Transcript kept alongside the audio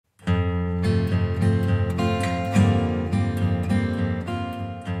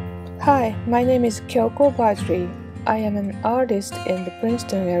Hi, my name is Kyoko Bartley. I am an artist in the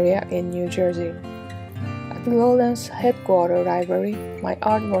Princeton area in New Jersey. At the Lawrence Headquarter Library, my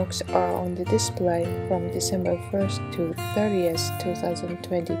artworks are on the display from December 1st to 30th,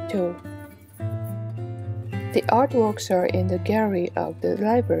 2022. The artworks are in the gallery of the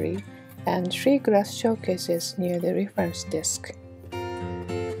library and 3 glass showcases near the reference desk.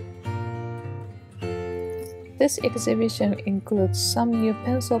 This exhibition includes some new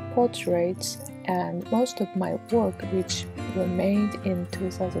pencil portraits and most of my work which were made in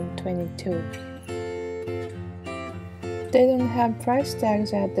 2022. They don't have price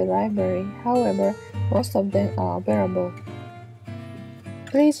tags at the library, however, most of them are available.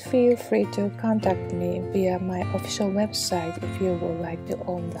 Please feel free to contact me via my official website if you would like to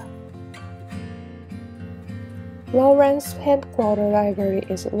own them. Lawrence Headquarter Library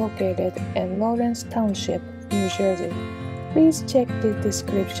is located in Lawrence Township, New Jersey. Please check the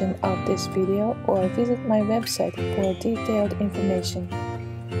description of this video or visit my website for detailed information.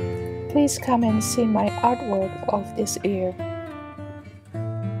 Please come and see my artwork of this year.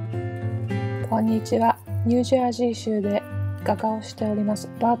 こんにちは。ニュージャージー州で画家をしております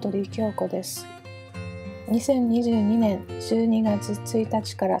バートリー京子です。2022年12月1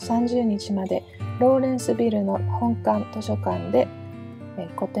日から30日までローレンスビルの本館図書館で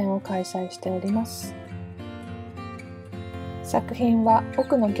個展を開催しております。作品は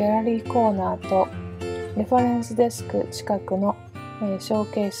奥のギャラリーコーナーとレファレンスデスク近くのショ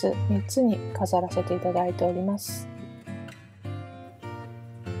ーケース3つに飾らせていただいております。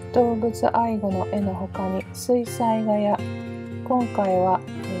動物愛護の絵の他に水彩画や今回は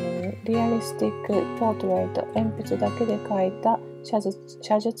リアリスティックポートレート鉛筆だけで描いた写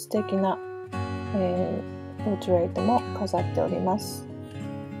実的なポートレートも飾っております。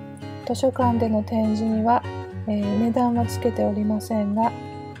図書館での展示には値段はつけておりませんが、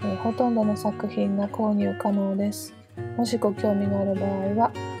ほとんどの作品が購入可能です。もしご興味がある場合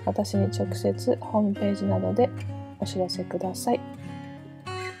は、私に直接ホームページなどでお知らせください。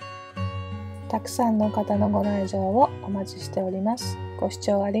たくさんの方のご来場をお待ちしております。ご視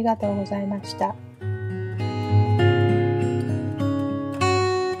聴ありがとうございました。